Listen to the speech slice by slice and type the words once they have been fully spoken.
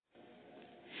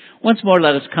Once more,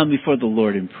 let us come before the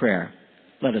Lord in prayer.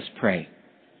 Let us pray.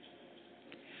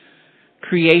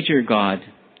 Creator God,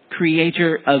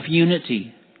 creator of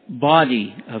unity,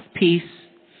 body of peace,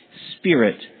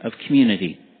 spirit of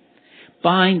community,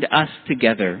 bind us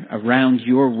together around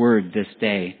your word this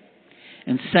day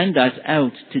and send us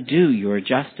out to do your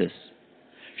justice,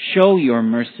 show your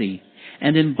mercy,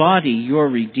 and embody your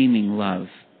redeeming love,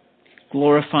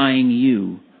 glorifying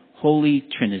you, Holy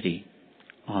Trinity.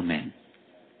 Amen.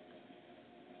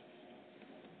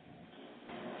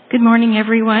 Good morning,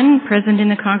 everyone present in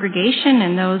the congregation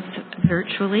and those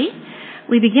virtually.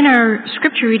 We begin our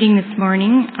scripture reading this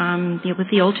morning with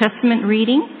the Old Testament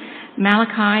reading,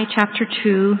 Malachi chapter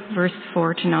 2, verse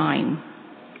 4 to 9.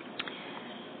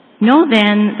 Know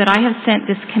then that I have sent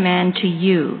this command to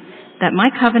you, that my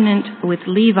covenant with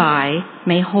Levi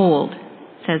may hold,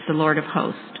 says the Lord of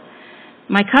hosts.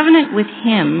 My covenant with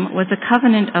him was a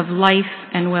covenant of life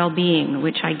and well-being,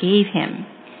 which I gave him.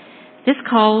 This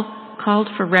called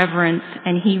for reverence,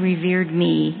 and he revered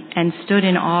me and stood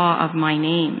in awe of my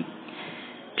name.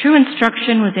 True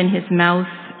instruction was in his mouth,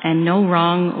 and no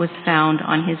wrong was found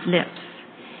on his lips.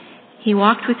 He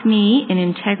walked with me in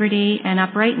integrity and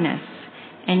uprightness,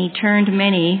 and he turned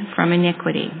many from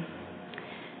iniquity.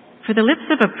 For the lips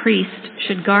of a priest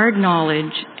should guard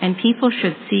knowledge, and people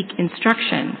should seek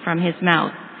instruction from his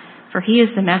mouth, for he is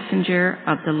the messenger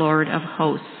of the Lord of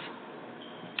hosts.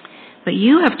 But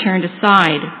you have turned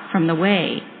aside from the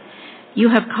way. You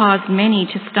have caused many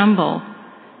to stumble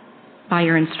by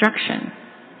your instruction.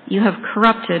 You have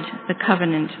corrupted the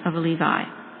covenant of Levi,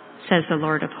 says the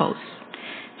Lord of hosts.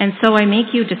 And so I make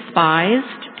you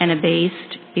despised and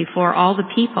abased before all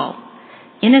the people,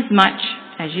 inasmuch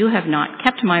as you have not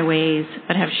kept my ways,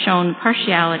 but have shown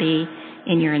partiality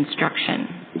in your instruction.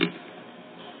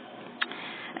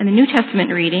 And the New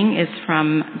Testament reading is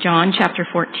from John chapter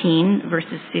 14,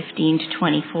 verses 15 to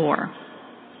 24.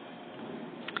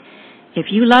 If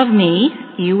you love me,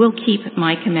 you will keep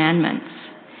my commandments.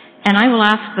 And I will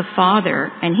ask the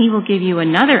Father, and he will give you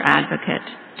another advocate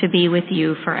to be with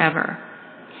you forever.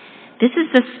 This is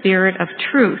the Spirit of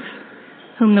truth,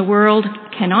 whom the world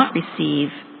cannot receive,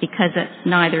 because it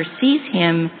neither sees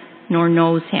him nor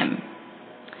knows him.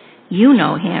 You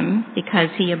know him, because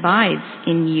he abides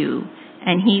in you,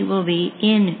 and he will be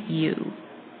in you.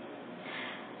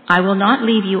 I will not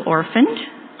leave you orphaned.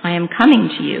 I am coming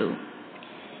to you.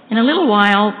 In a little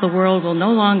while, the world will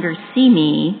no longer see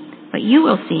me, but you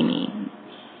will see me.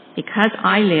 Because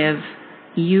I live,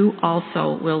 you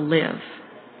also will live.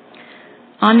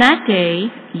 On that day,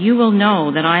 you will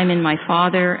know that I am in my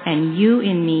Father, and you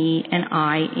in me, and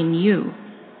I in you.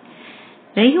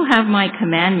 They who have my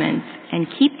commandments and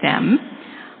keep them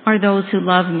are those who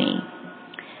love me.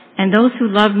 And those who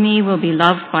love me will be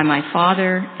loved by my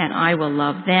Father, and I will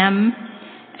love them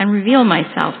and reveal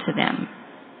myself to them.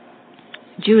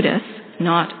 Judas,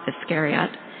 not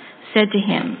Iscariot, said to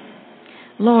him,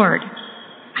 Lord,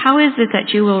 how is it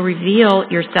that you will reveal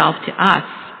yourself to us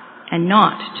and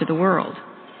not to the world?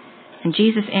 And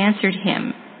Jesus answered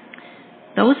him,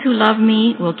 those who love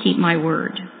me will keep my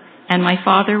word, and my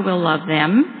Father will love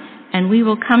them, and we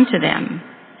will come to them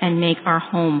and make our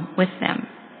home with them.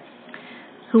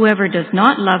 Whoever does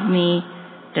not love me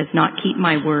does not keep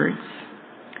my words.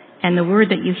 And the word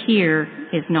that you hear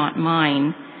is not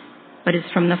mine, but is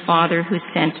from the Father who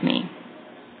sent me.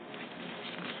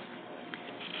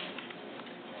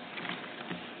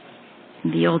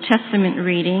 The Old Testament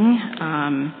reading,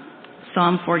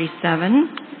 Psalm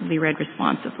 47, will be read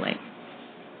responsively.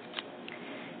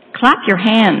 Clap your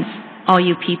hands, all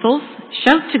you peoples.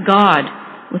 Shout to God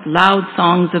with loud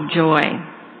songs of joy.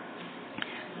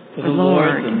 For the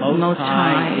Lord, the Most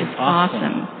High, is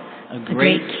awesome, a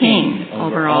great King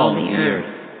over all the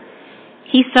earth.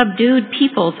 He subdued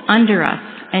peoples under us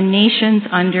and nations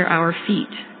under our feet.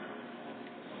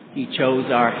 He chose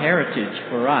our heritage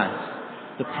for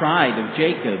us, the pride of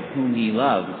Jacob, whom he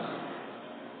loves.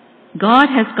 God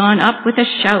has gone up with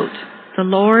a shout, the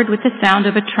Lord with the sound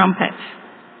of a trumpet.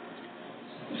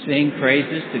 Sing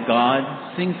praises to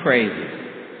God, sing praises.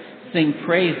 Sing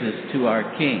praises to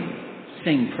our King.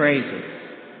 Sing praises.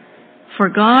 For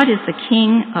God is the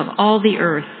King of all the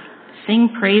earth. Sing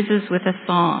praises with a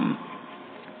psalm.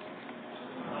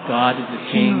 God is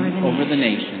the King over the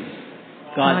nations.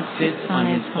 God sits on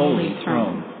his holy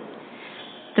throne.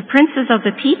 The princes of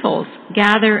the peoples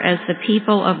gather as the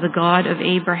people of the God of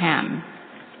Abraham.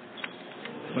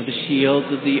 For the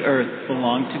shields of the earth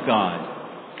belong to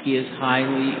God. He is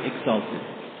highly exalted.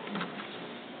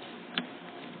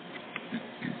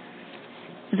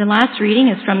 The last reading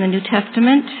is from the New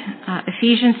Testament,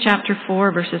 Ephesians chapter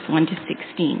 4, verses 1 to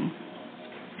 16.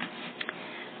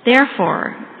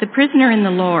 Therefore, the prisoner in the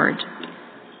Lord,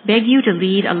 beg you to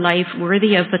lead a life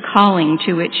worthy of the calling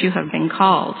to which you have been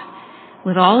called,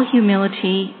 with all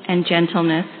humility and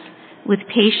gentleness, with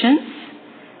patience,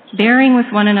 bearing with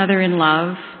one another in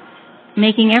love,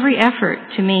 making every effort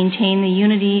to maintain the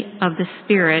unity of the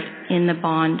Spirit in the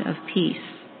bond of peace.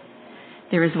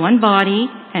 There is one body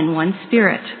and one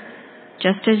Spirit,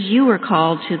 just as you were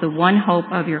called to the one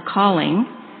hope of your calling,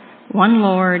 one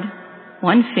Lord,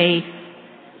 one faith,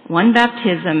 one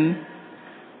baptism,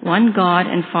 one God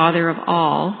and Father of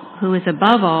all, who is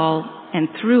above all and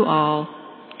through all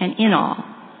and in all.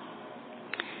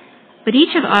 But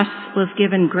each of us was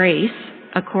given grace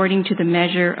according to the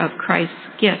measure of Christ's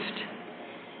gift.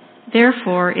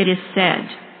 Therefore it is said,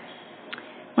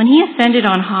 when he ascended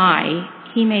on high,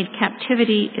 he made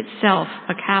captivity itself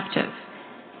a captive.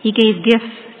 He gave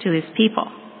gifts to his people.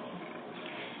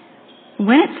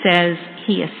 When it says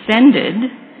he ascended,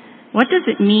 what does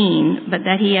it mean but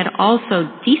that he had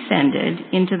also descended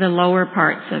into the lower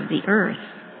parts of the earth?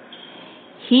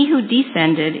 He who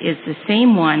descended is the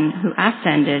same one who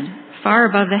ascended far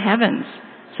above the heavens,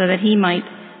 so that he might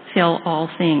fill all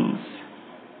things.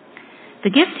 The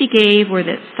gifts he gave were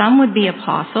that some would be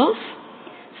apostles,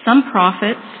 some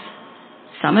prophets,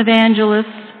 some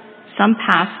evangelists, some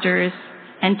pastors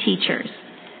and teachers,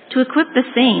 to equip the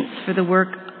saints for the work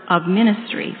of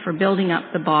ministry, for building up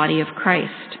the body of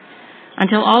Christ,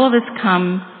 until all of us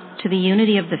come to the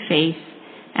unity of the faith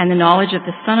and the knowledge of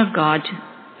the Son of God,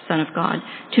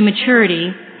 to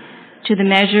maturity, to the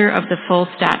measure of the full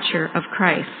stature of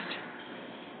Christ.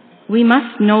 We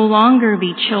must no longer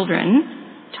be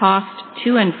children, tossed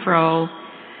to and fro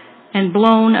and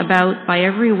blown about by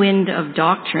every wind of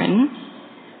doctrine,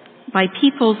 by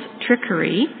people's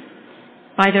trickery,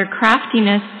 by their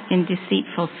craftiness in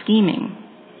deceitful scheming.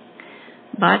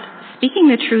 But speaking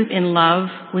the truth in love,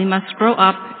 we must grow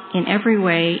up in every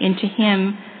way into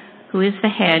him who is the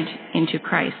head, into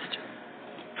Christ,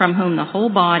 from whom the whole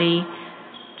body,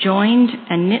 joined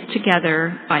and knit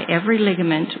together by every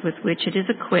ligament with which it is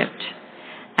equipped,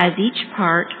 as each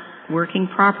part, working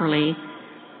properly,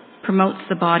 promotes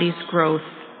the body's growth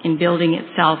in building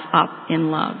itself up in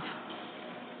love.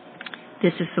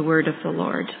 This is the word of the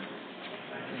Lord.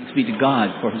 Thanks be to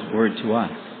God for his word to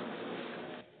us.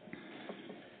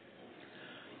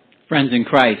 Friends in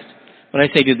Christ, what I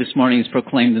say to you this morning is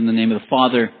proclaimed in the name of the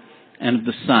Father and of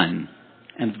the Son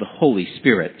and of the Holy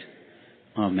Spirit.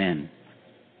 Amen.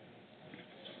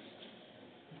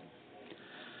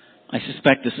 I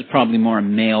suspect this is probably more a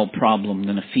male problem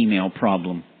than a female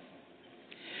problem.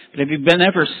 But have you been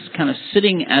ever kind of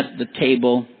sitting at the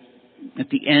table at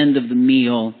the end of the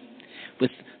meal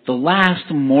with the last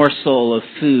morsel of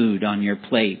food on your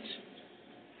plate,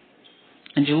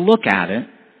 and you look at it,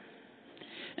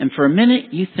 and for a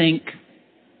minute you think,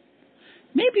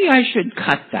 maybe I should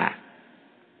cut that.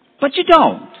 But you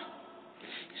don't.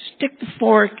 Stick the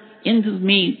fork into the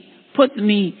meat, put the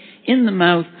meat in the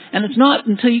mouth, and it's not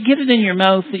until you get it in your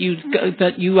mouth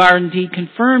that you are indeed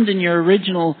confirmed in your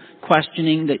original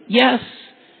questioning that, yes,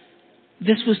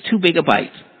 this was too big a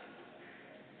bite.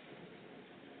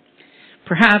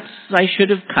 Perhaps I should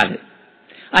have cut it.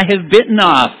 I have bitten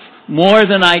off more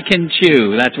than I can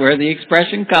chew. That's where the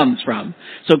expression comes from.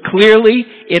 So clearly,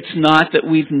 it's not that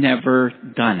we've never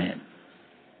done it.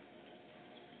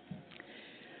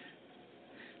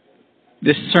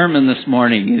 This sermon this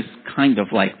morning is kind of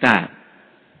like that.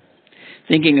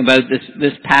 Thinking about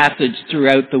this passage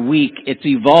throughout the week, it's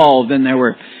evolved, and there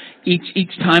were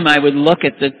each time I would look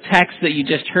at the text that you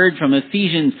just heard from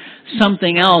Ephesians,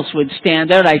 something else would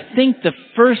stand out. I think the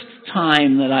first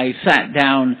time that I sat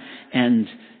down and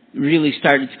really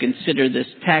started to consider this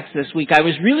text this week, I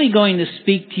was really going to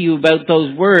speak to you about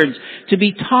those words, to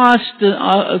be tossed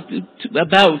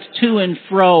about to and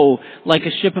fro like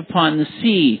a ship upon the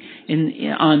sea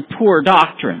on poor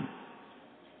doctrine.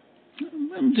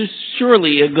 There's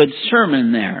surely a good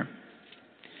sermon there.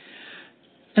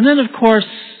 And then, of course,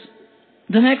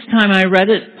 the next time I read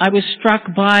it, I was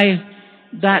struck by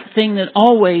that thing that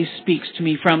always speaks to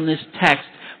me from this text,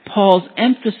 Paul's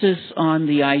emphasis on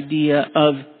the idea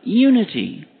of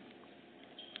unity.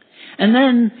 And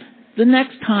then the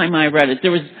next time I read it,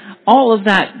 there was all of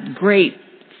that great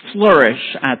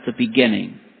flourish at the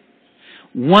beginning.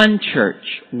 One church,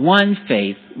 one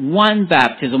faith, one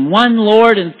baptism, one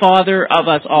Lord and Father of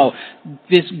us all.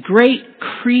 This great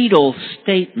creedal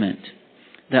statement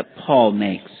that Paul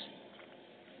makes.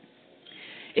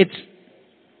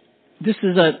 This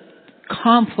is a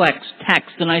complex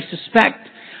text, and I suspect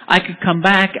I could come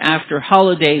back after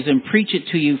holidays and preach it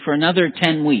to you for another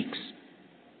 10 weeks.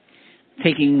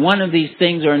 taking one of these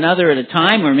things or another at a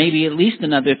time, or maybe at least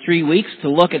another 3 weeks to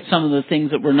look at some of the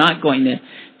things that we're not going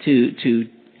to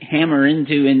hammer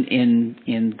into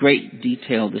in great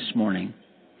detail this morning.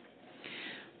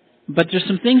 But there's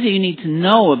some things that you need to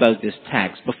know about this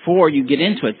text before you get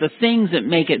into it. The things that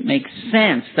make it make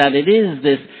sense that it is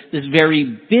this very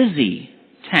busy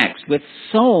text with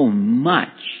so much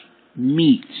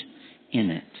meat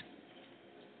in it.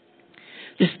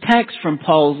 This text from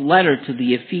Paul's letter to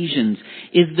the Ephesians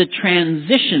is the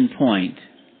transition point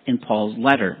in Paul's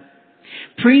letter.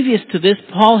 Previous to this,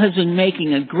 Paul has been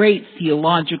making a great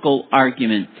theological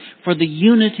argument for the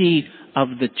unity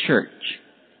of the church.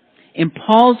 In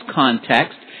Paul's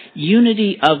context,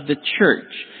 unity of the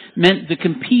church meant the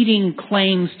competing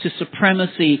claims to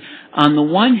supremacy on the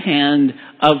one hand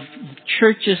of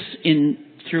churches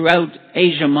throughout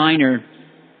Asia Minor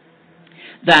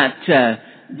that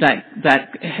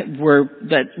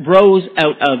rose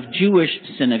out of Jewish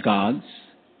synagogues,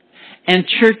 and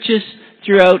churches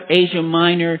throughout Asia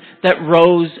Minor that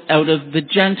rose out of the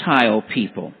Gentile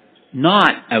people.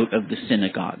 Not out of the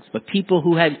synagogues, but people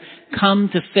who had come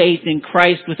to faith in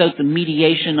Christ without the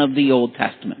mediation of the Old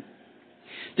Testament.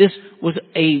 This was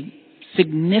a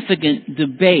significant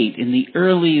debate in the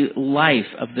early life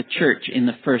of the church in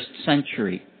the first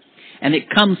century. And it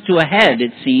comes to a head,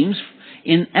 it seems,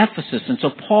 in Ephesus. And so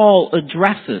Paul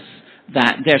addresses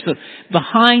that there. So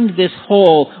behind this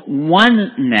whole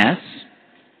oneness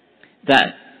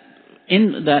that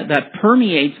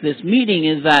permeates this meeting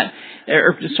is that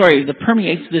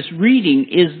permeates this reading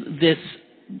is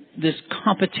this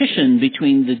competition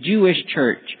between the Jewish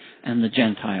church and the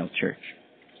Gentile church.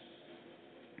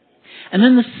 And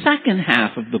then the second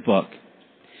half of the book,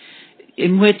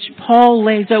 in which Paul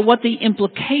lays out what the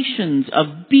implications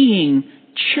of being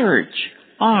church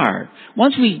are.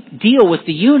 Once we deal with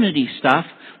the unity stuff,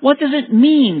 what does it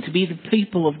mean to be the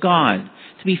people of God,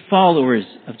 to be followers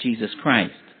of Jesus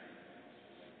Christ?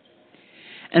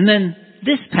 And then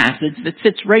this passage that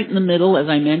sits right in the middle, as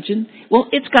I mentioned, well,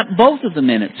 it's got both of them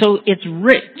in it. So it's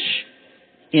rich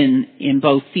in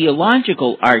both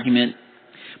theological argument,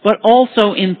 but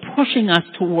also in pushing us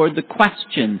toward the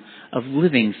question of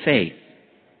living faith.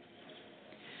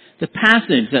 The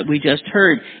passage that we just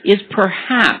heard is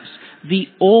perhaps the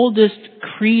oldest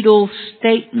creedal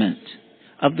statement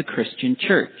of the Christian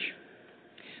church.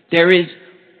 There is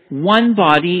one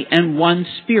body and one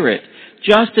Spirit,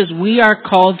 just as we are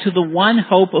called to the one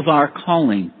hope of our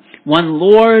calling. One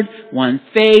Lord, one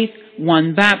faith,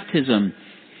 one baptism.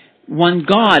 One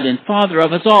God and Father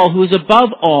of us all, who is above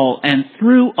all and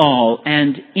through all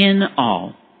and in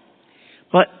all.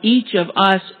 But each of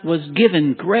us was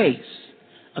given grace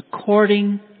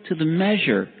according to the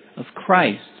measure of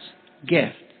Christ's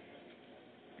gift.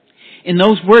 In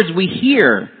those words, we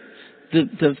hear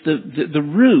the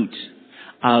root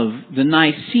of the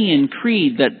Nicene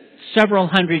Creed that several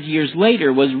hundred years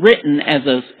later was written as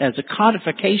a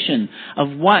codification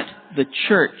of what the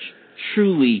church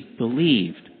truly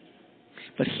believed.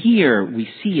 But here we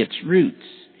see its roots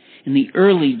in the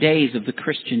early days of the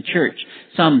Christian church,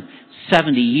 some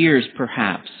 70 years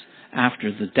perhaps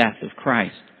after the death of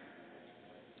Christ.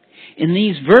 In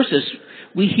these verses,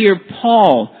 we hear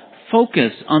Paul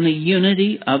focus on the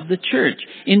unity of the church.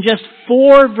 In just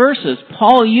 4 verses,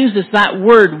 Paul uses that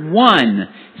word one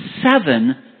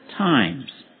 7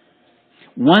 times.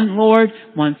 One Lord,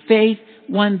 one faith,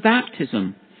 one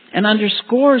baptism. And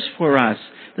underscores for us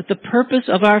that the purpose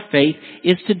of our faith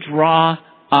is to draw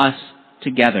us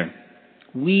together.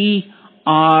 We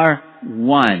are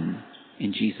one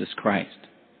in Jesus Christ.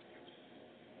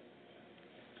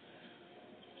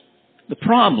 The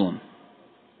problem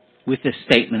with this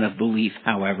statement of belief,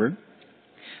 however,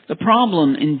 the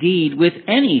problem indeed with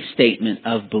any statement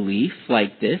of belief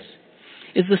like this,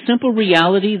 is the simple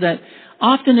reality that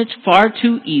often it's far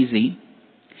too easy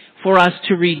for us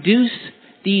to reduce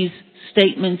these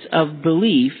statements of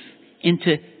belief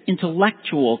into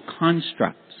intellectual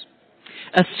constructs.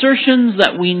 Assertions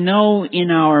that we know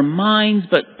in our minds,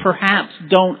 but perhaps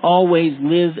don't always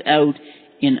live out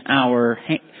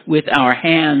with our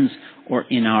hands or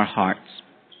in our hearts.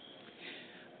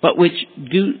 But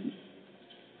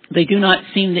they do not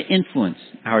seem to influence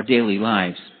our daily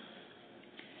lives.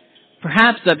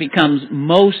 Perhaps that becomes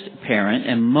most apparent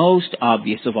and most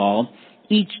obvious of all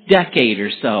each decade or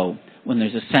so when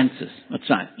there's a census. It's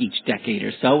not each decade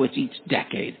or so, it's each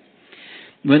decade.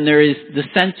 When there is the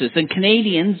census, and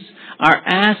Canadians are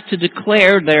asked to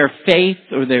declare their faith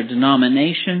or their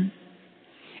denomination,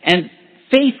 and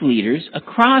faith leaders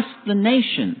across the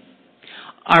nation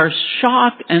are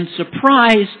shocked and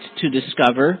surprised to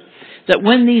discover that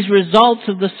when these results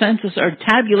of the census are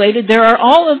tabulated, there are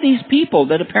all of these people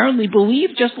that apparently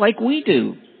believe just like we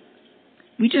do.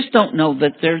 We just don't know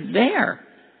that they're there.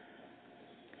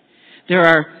 There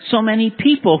are so many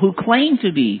people who claim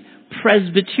to be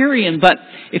Presbyterian, but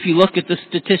if you look at the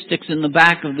statistics in the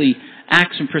back of the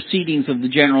Acts and Proceedings of the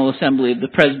General Assembly of the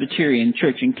Presbyterian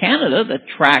Church in Canada that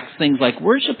tracks things like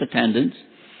worship attendance,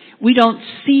 we don't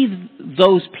see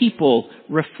those people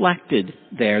reflected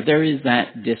there. There is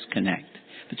that disconnect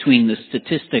between the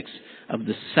statistics of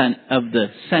the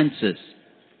census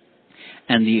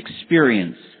and the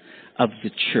experience of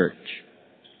the church.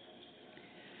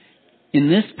 In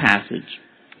this passage,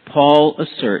 Paul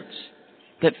asserts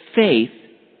that faith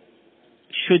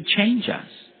should change us.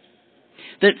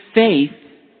 That faith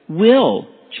will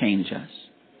change us.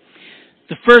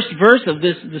 The first verse of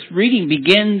this reading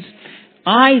begins,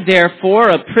 "I, therefore,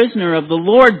 a prisoner of the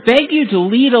Lord, beg you to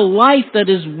lead a life that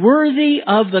is worthy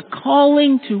of the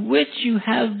calling to which you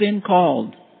have been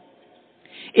called."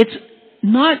 It's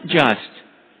not just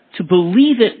to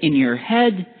believe it in your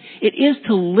head, it is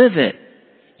to live it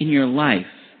in your life.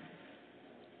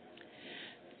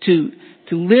 To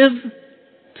live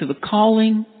to the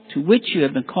calling to which you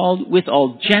have been called with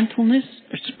all gentleness,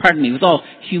 with all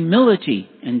humility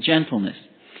and gentleness,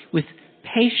 with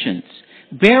patience,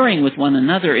 bearing with one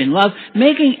another in love,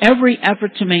 making every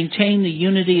effort to maintain the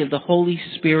unity of the Holy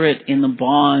Spirit in the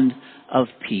bond of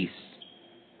peace.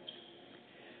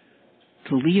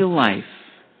 To lead a life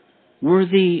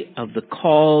worthy of the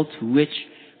call to which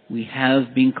we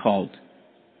have been called.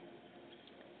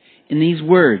 In these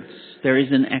words, there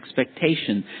is an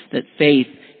expectation that faith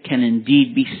can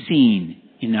indeed be seen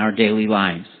in our daily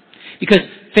lives. Because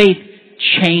faith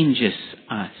changes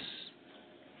us.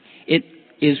 It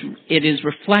is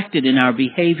reflected in our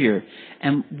behavior.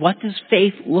 And what does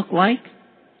faith look like?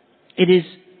 It is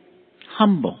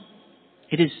humble.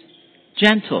 It is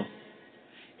gentle.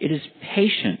 It is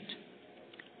patient.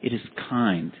 It is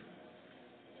kind.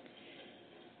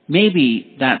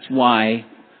 Maybe that's why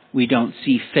we don't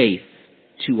see faith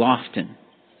too often.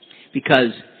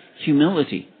 Because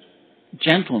humility,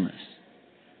 gentleness,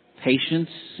 patience,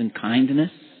 and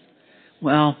kindness,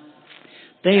 well,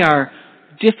 they are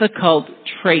difficult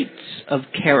traits of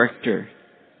character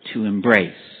to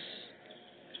embrace.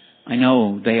 I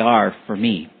know they are for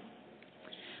me.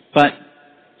 But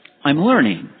I'm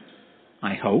learning,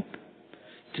 I hope,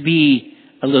 to be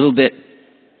a little bit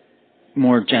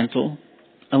more gentle,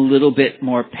 a little bit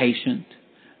more patient,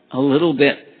 a little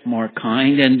bit more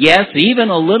kind, and yes, even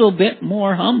a little bit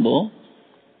more humble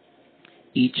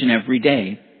each and every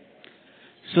day.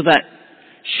 So that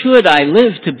should I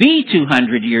live to be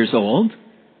 200 years old,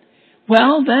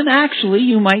 well, then actually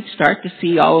you might start to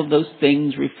see all of those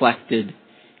things reflected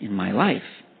in my life.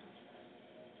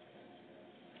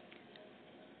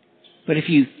 But if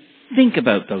you think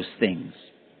about those things,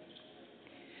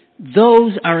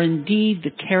 those are indeed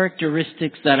the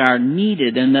characteristics that are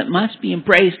needed and that must be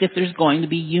embraced if there's going to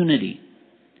be unity.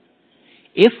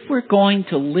 If we're going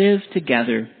to live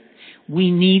together,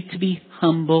 we need to be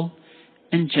humble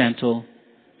and gentle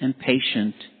and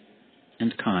patient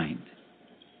and kind.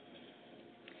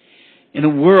 In a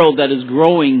world that is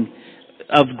growing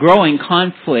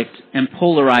conflict and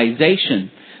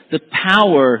polarization, the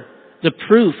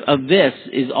proof of this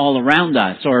is all around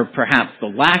us, or perhaps the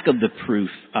lack of the proof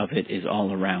of it is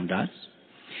all around us.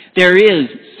 There is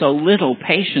so little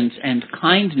patience and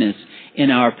kindness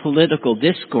in our political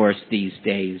discourse these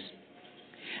days.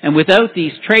 And without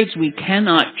these traits, we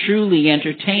cannot truly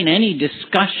entertain any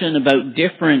discussion about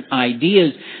different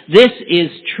ideas. This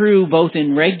is true both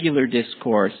in regular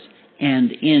discourse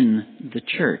and in the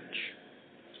church.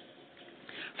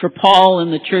 For Paul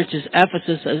and the churches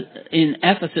in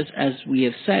Ephesus, as we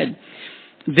have said,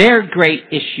 their great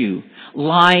issue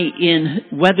lie in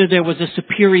whether there was a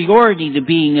superiority to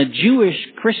being a Jewish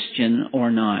Christian or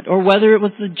not, or whether it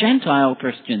was the Gentile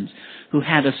Christians who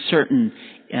had a certain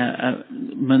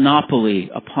monopoly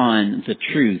upon the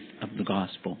truth of the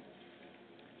gospel.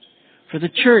 For the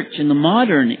church in the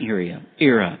modern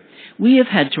era, we have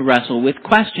had to wrestle with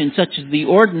questions such as the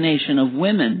ordination of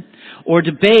women, or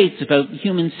debates about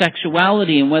human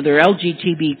sexuality and whether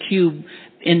LGBTQ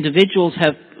individuals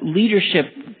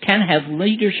can have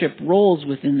leadership roles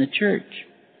within the church.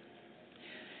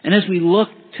 And as we look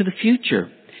to the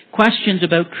future, questions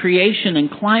about creation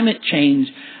and climate change,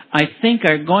 I think,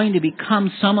 are going to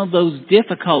become some of those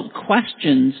difficult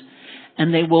questions,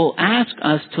 and they will ask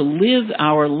us to live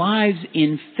our lives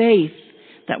in faith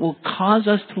that will cause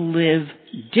us to live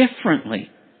differently.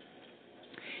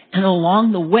 And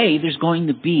along the way, there's going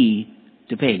to be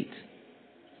debate.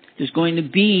 There's going to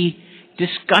be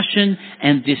discussion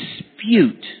and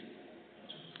dispute.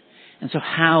 And so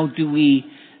how do we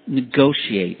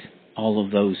negotiate all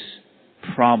of those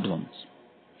problems?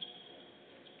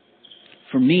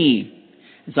 For me,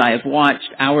 as I have watched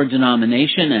our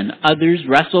denomination and others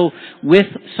wrestle with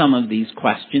some of these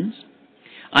questions,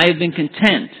 I have been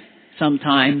content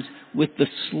sometimes with the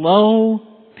slow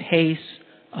pace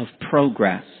of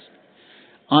progress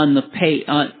on the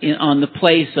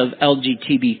place of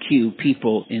LGBTQ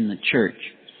people in the church.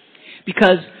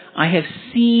 Because I have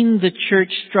seen the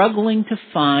church struggling to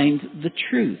find the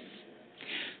truth,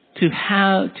 to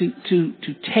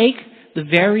take the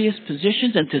various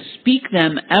positions and to speak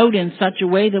them out in such a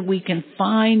way that we can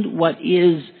find what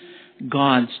is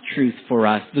God's truth for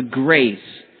us, the grace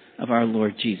of our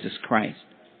Lord Jesus Christ.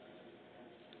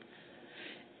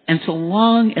 And so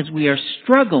long as we are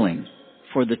struggling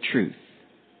for the truth,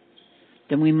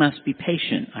 then we must be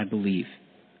patient, I believe.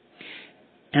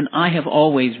 And I have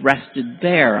always rested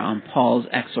there on Paul's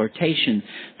exhortation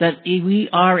that we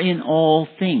are in all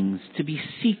things to be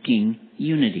seeking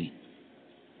unity.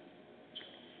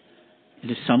 It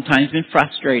has sometimes been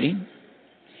frustrating.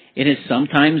 It has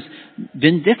sometimes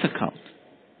been difficult.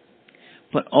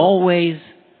 But always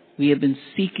we have been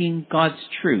seeking God's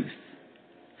truth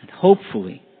and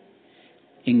hopefully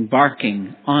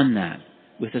embarking on that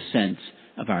with a sense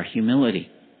of our humility.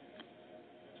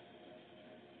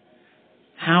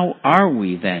 How are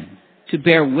we then to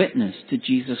bear witness to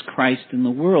Jesus Christ in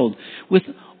the world with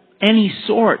any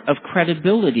sort of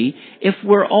credibility if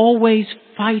we're always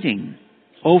fighting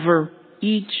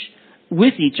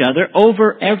with each other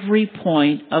over every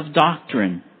point of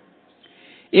doctrine?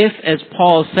 If, as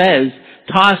Paul says,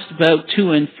 tossed about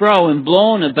to and fro and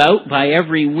blown about by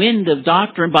every wind of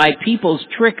doctrine, by people's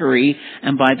trickery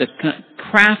and by the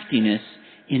craftiness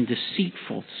in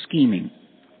deceitful scheming.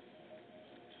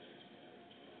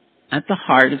 At the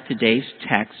heart of today's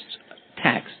text,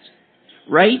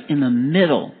 right in the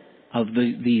middle of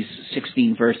these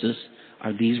 16 verses,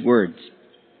 are these words.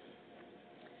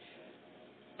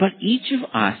 But each of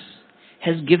us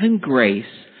has given grace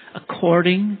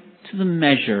according to the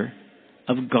measure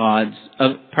of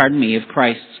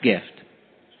Christ's gift.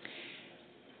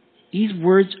 These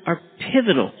words are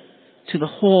pivotal to the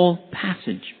whole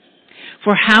passage.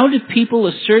 For how do people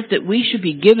assert that we should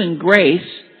be given grace?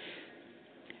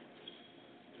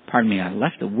 I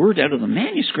left a word out of the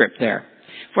manuscript there.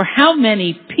 For how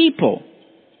many people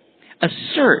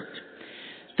assert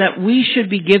that we should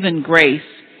be given grace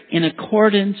in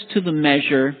accordance to the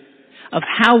measure of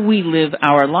how we live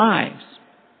our lives?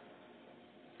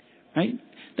 Right?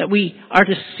 That we are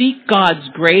to seek God's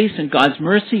grace and God's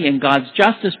mercy and God's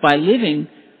justice by living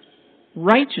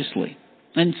righteously.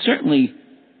 And certainly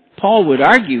Paul would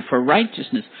argue for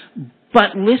righteousness.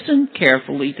 But listen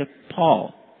carefully to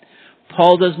Paul.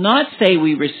 Paul does not say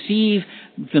we receive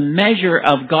the measure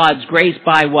of God's grace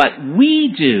by what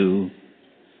we do,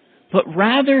 but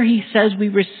rather he says we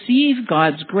receive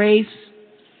God's grace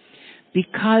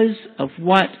because of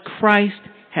what Christ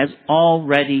has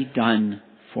already done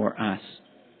for us.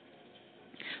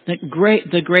 That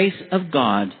the grace of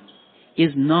God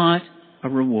is not a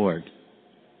reward,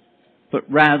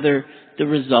 but rather the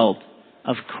result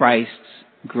of Christ's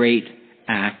great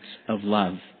acts of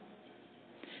love.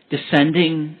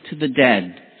 Descending to the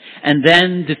dead, and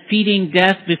then defeating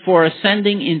death before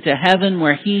ascending into heaven,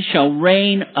 where he shall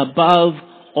reign above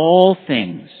all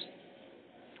things,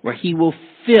 where he will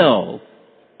fill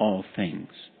all things.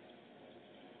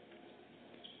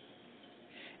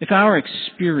 If our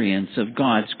experience of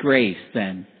God's grace,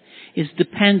 then, is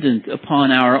dependent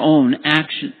upon our own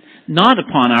action, not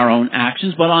upon our own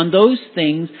actions, but on those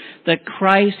things that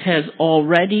Christ has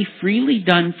already freely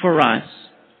done for us,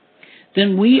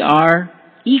 then we are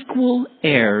equal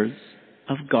heirs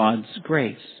of God's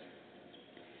grace.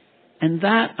 And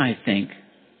that, I think,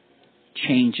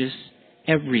 changes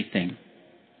everything.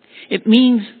 It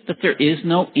means that there is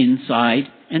no inside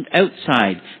and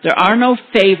outside. There are no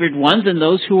favored ones and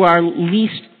those who are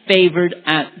least favored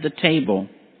at the table.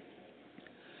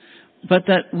 But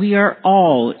that we are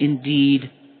all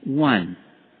indeed one,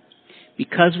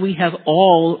 because we have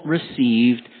all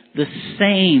received the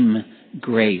same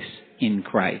grace in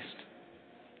Christ.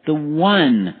 The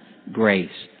one grace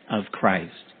of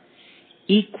Christ,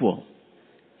 equal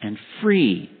and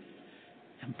free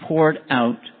and poured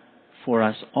out for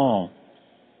us all.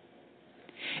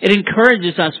 It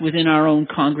encourages us within our own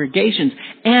congregations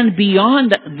and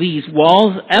beyond these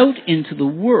walls out into the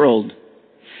world,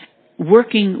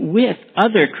 working with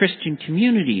other Christian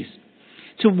communities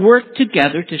to work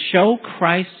together to show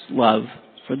Christ's love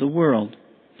for the world.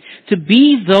 to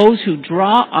be those who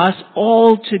draw us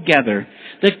all together,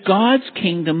 that God's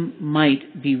kingdom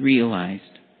might be realized.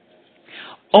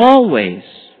 Always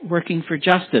working for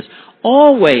justice,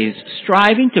 always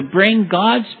striving to bring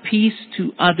God's peace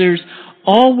to others,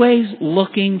 always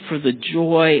looking for the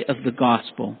joy of the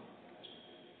gospel.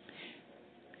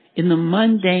 In the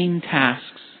mundane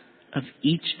tasks of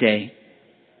each day,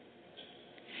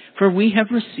 for we have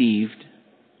received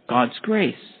God's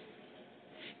grace,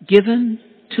 given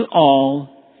to all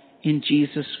in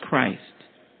Jesus Christ.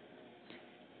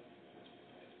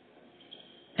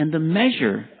 And the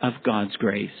measure of God's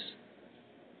grace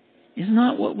is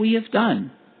not what we have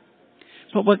done,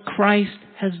 but what Christ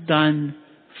has done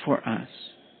for us,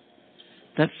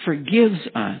 that forgives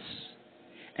us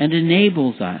and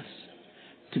enables us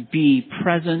to be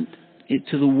present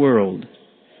to the world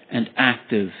and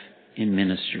active in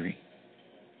ministry.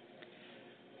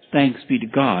 Thanks be to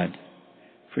God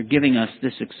for giving us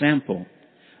this example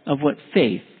of what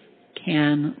faith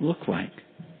can look like.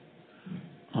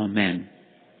 Amen.